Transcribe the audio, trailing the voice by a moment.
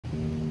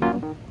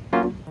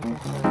What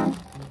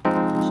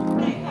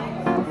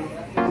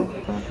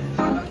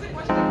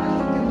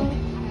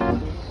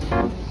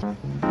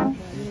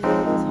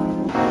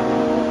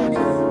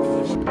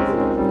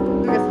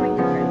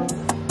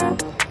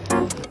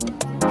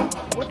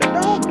the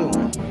dog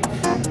doing?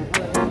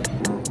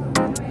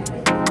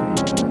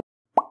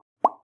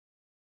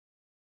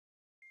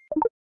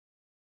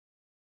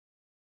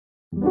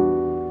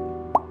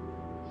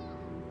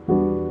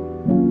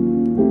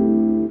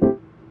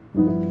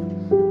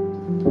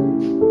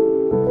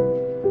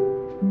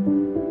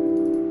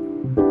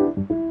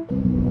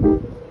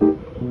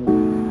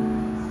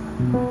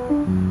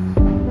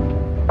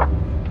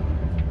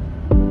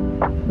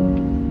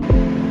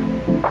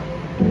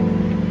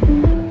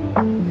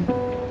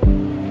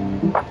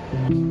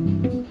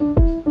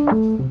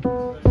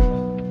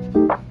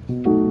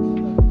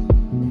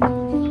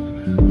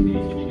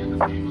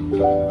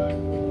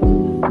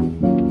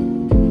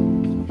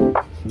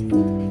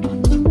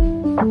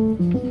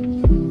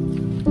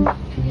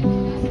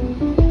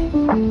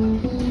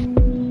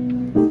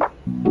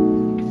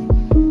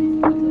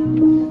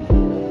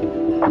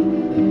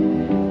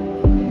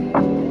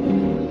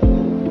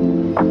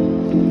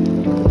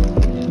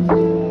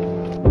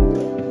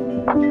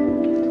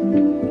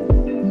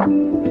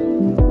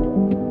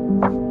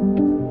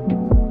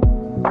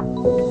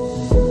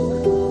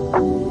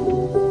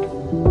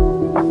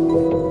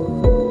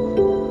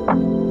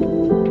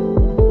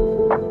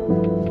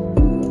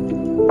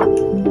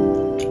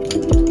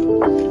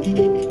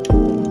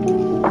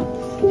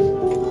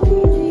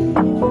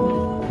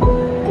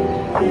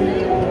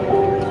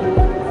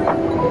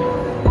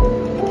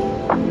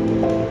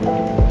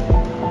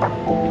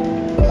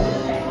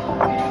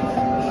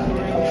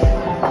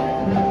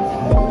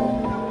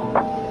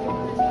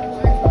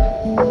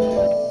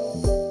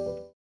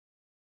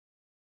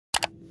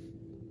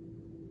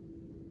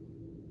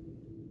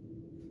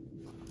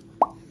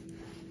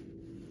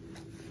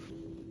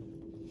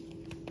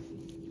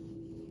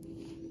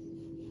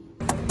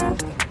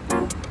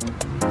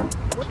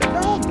 What the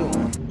dog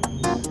doing?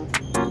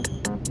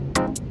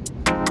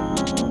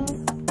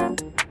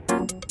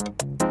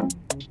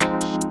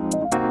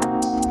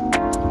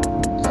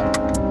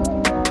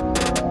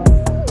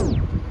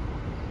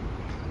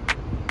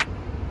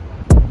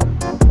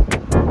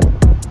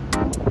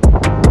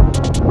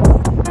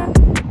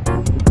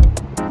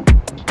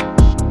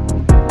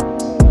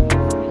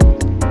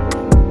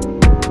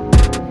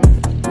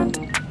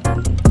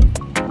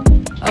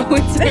 Oh,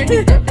 it's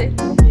turning.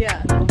 Yeah.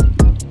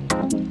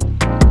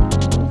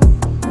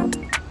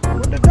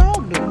 What the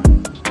dog doing?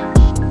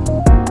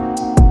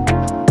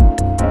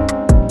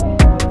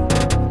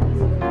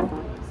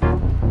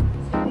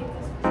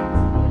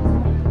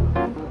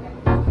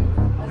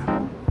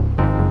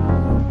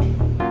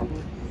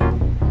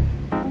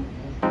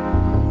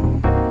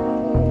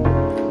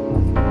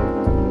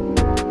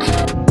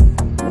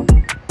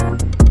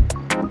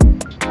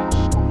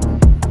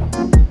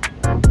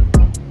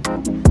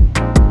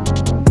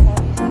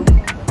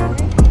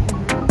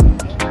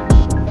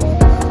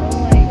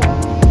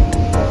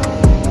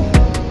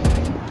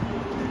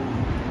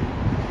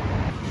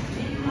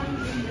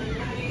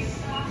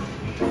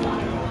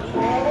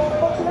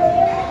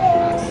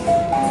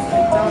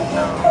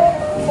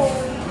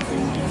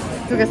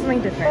 So get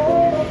something different.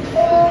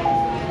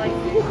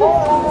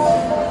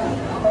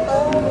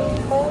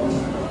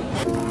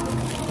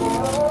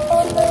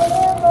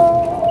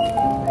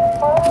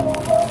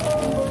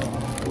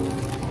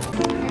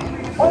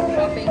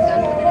 Shopping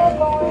done for the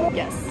day?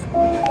 Yes.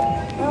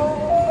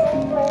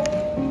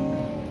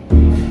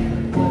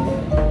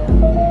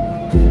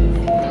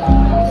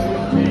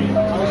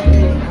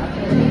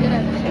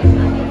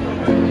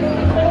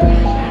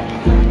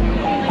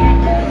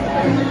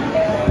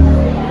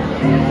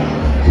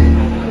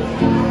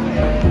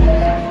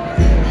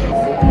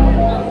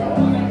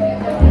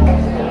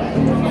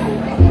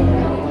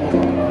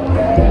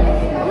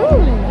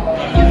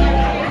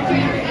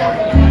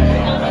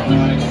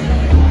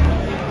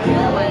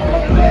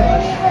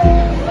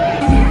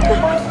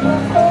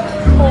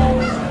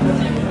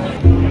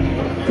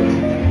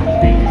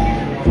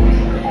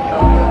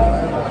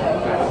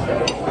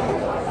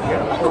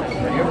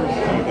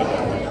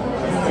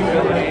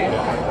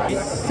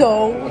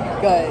 So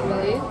good.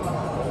 Really?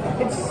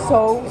 It's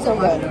so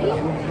good. Do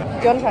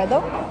you want to try it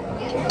though?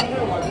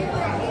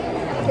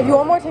 If you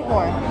want more, take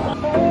more.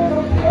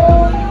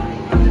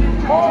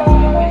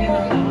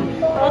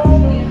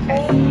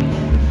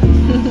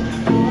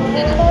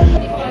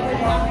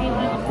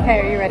 Okay,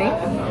 are you ready?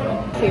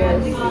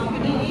 Cheers.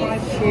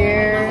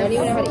 Cheers. I don't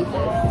even know how to eat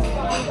this.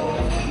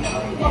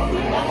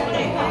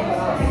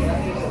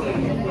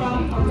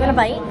 You want a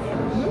bite?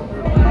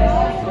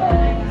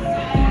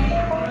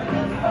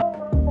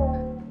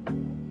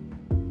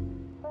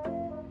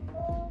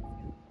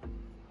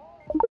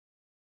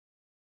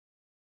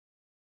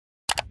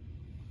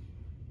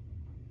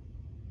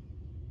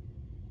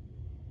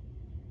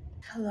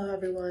 Hello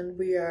everyone,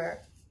 we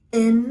are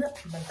in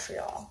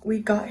Montreal. We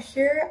got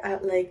here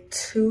at like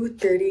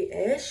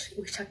 2:30ish.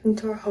 We checked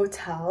into our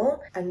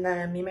hotel and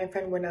then me and my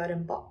friend went out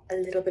and bought a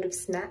little bit of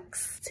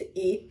snacks to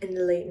eat in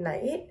the late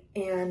night.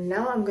 And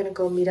now I'm gonna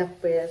go meet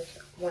up with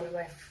one of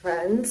my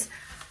friends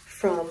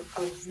from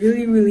a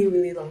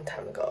really long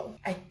time ago.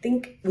 I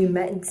think we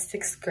met in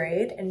 6th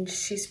grade and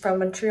she's from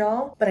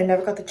Montreal, but I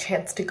never got the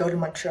chance to go to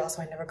Montreal,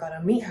 so I never got to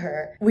meet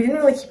her. We didn't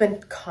really keep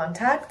in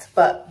contact,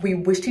 but we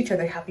wished each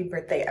other happy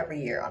birthday every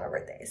year on our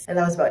birthdays. And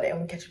that was about it. And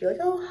we could be like,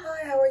 oh,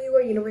 hi, how are you?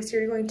 What university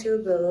are you going to?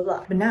 Blah, blah,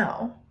 blah. But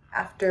now,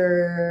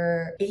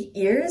 after 8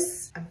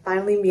 years, I'm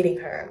finally meeting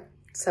her.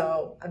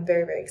 So I'm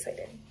very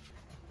excited.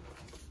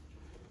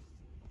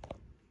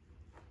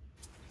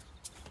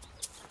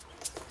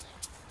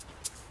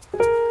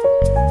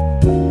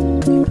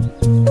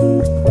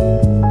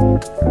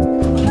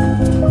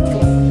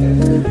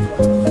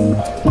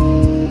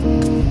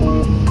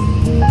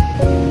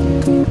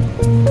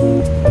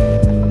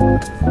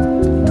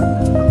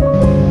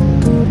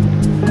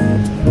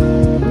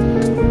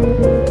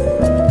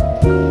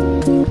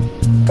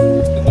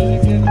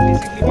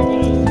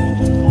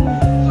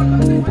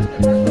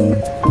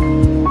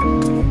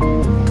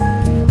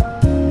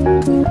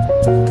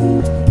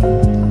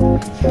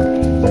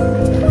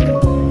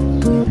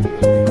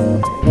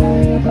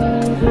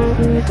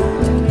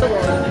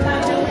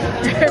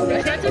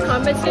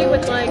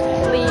 With like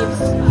leaves.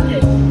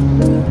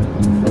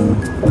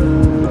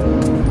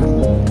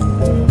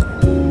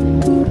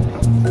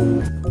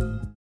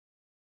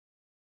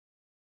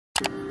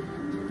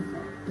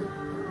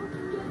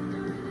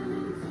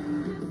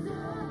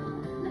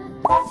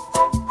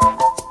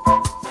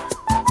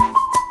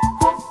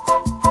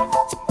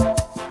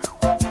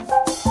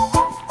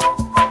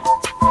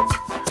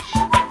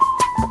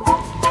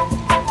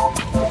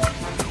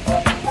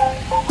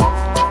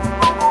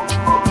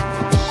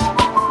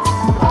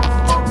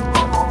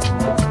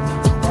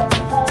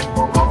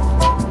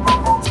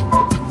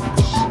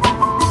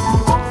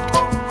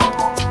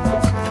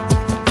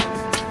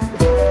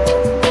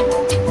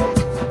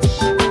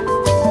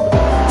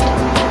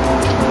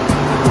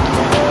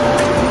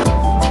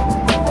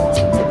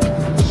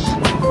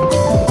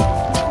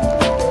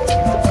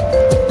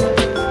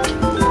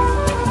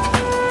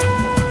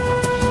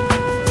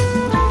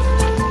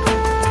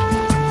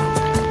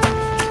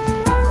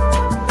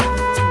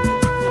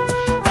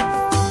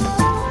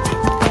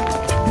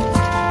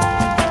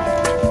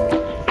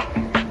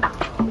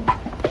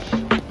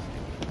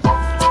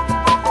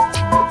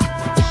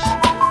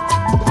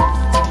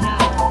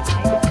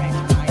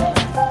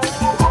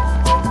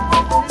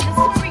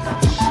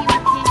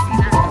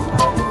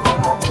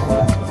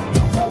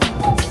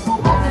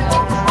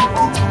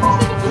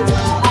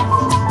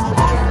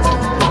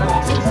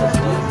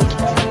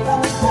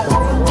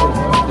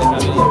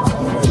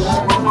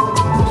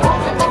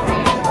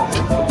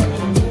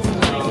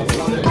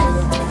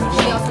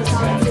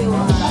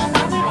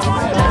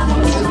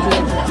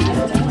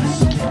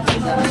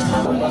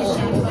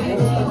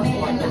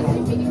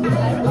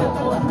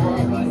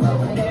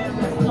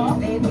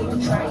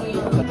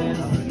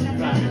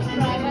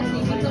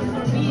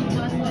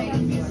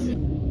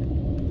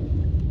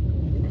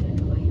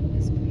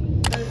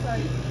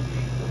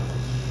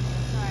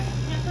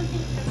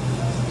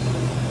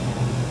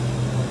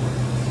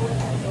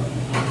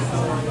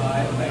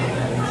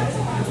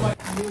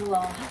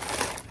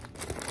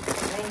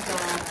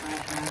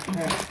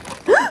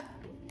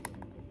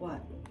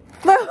 What?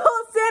 My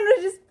whole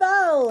sandwich just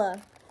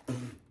fell!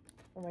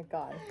 Oh my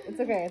god. It's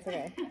okay, it's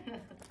okay.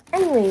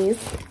 Anyways,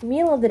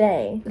 meal of the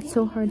day. It's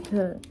so hard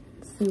to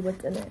see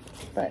what's in it,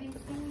 but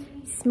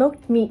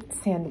smoked meat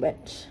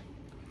sandwich.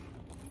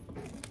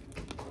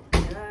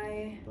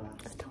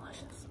 It's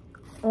delicious.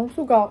 I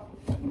also got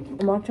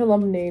a matcha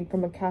lemonade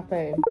from a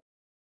cafe.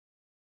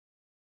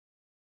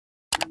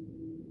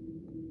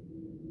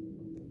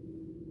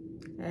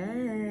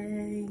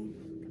 Hey.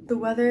 The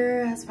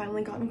weather has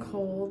finally gotten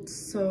cold,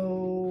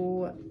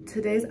 so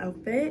today's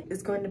outfit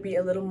is going to be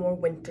a little more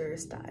winter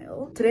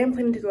style. Today I'm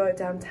planning to go out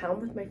downtown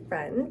with my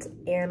friend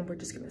and we're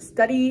just gonna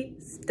study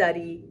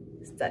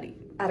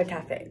at a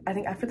cafe. I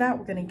think after that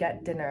we're gonna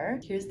get dinner.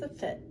 Here's the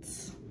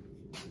fits.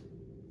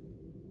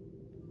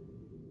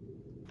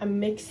 I'm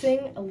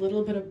mixing a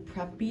little bit of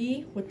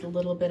preppy with a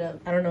little bit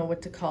of, I don't know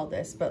what to call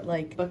this, but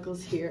like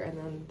buckles here and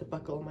then the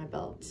buckle on my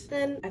belt.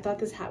 Then I thought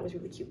this hat was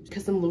really cute.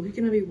 Because I'm literally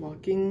gonna be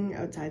walking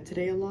outside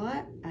today a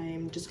lot,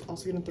 I'm just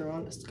also gonna throw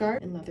on a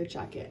scarf and leather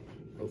jacket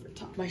over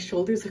top. My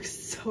shoulders look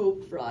so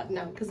broad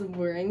now because I'm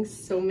wearing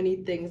so many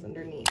things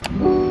underneath.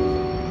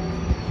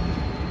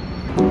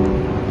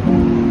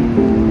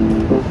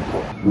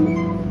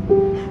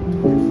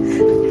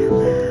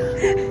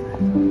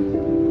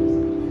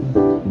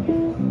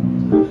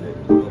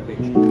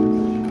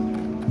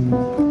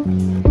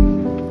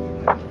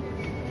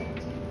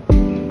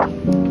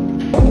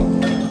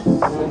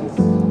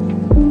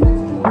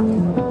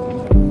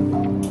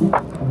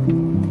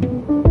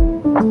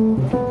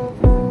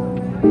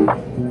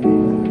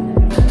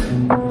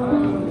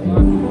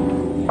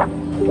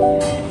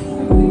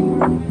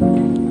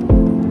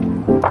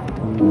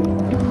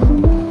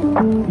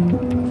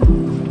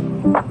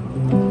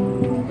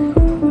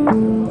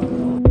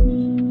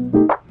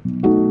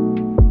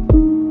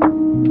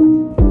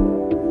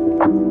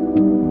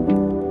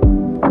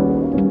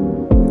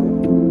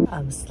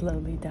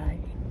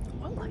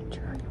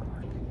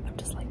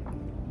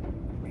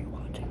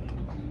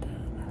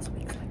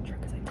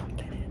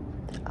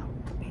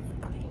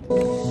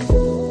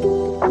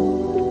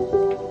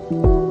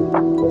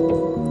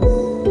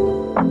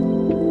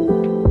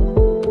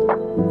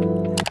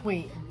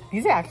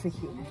 actually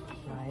cute.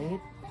 Right?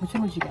 Which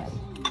one would you get?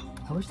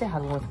 I wish they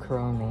had one with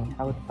Kurome.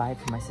 I would buy it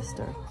for my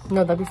sister.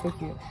 No, that'd be so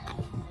cute.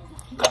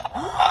 Look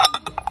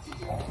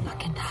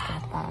at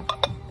that.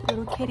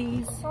 Little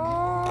kitties.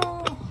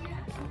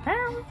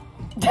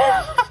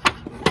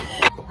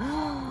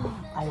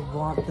 I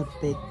want the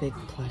big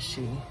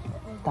plushie.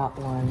 That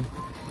one.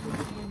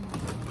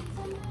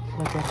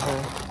 Look at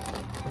her.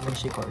 Isn't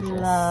she gorgeous?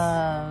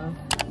 Love.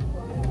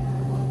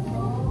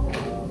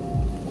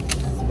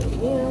 Thank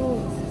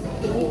you.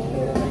 Thank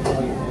you.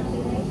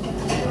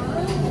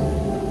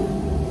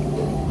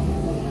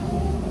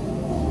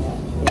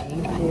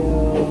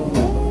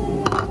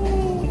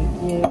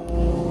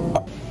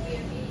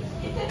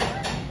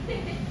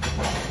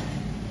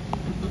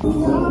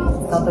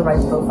 It's not the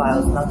right profile.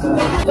 It's not good.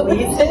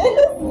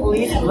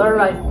 Please blur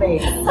my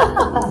face.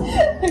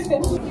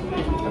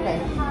 Okay.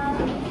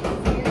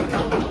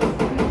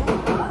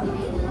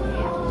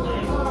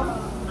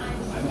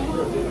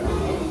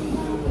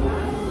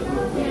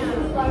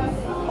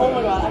 Oh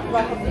my god, I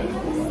forgot how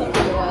simple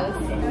it was.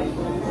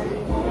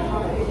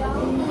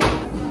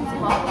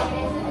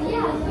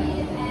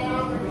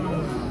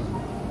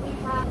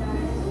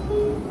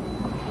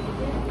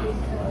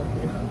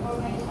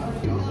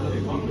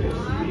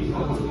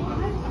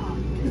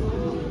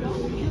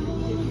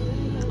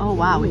 Oh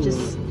wow, it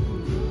just...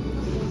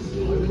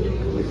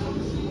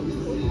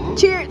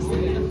 Cheers!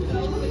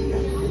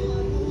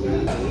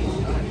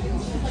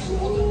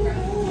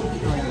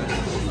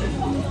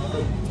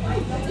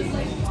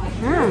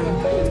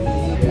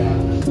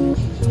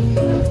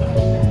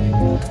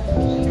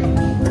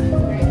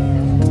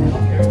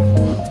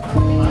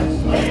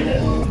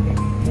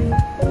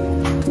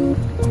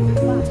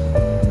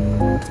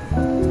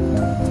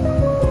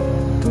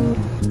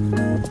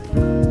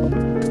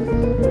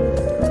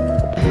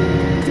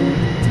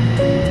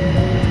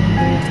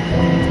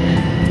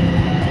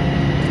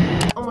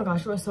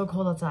 It was so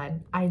cold outside.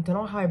 I don't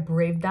know how I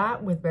braved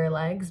that with bare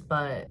legs,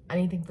 but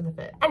anything for the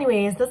fit.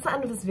 Anyways, that's the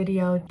end of this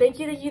video. Thank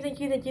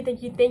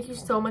you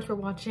so much for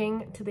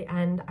watching to the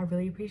end. I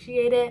really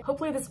appreciate it.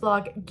 Hopefully this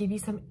vlog gave you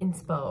some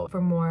inspo for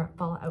more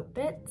fall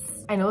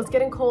outfits. I know it's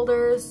getting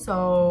colder,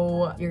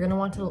 so you're gonna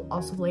want to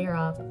also layer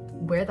up,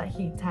 wear that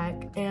heat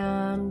tech,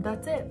 and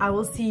that's it. I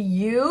will see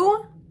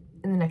you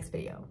in the next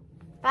video.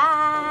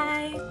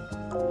 Bye!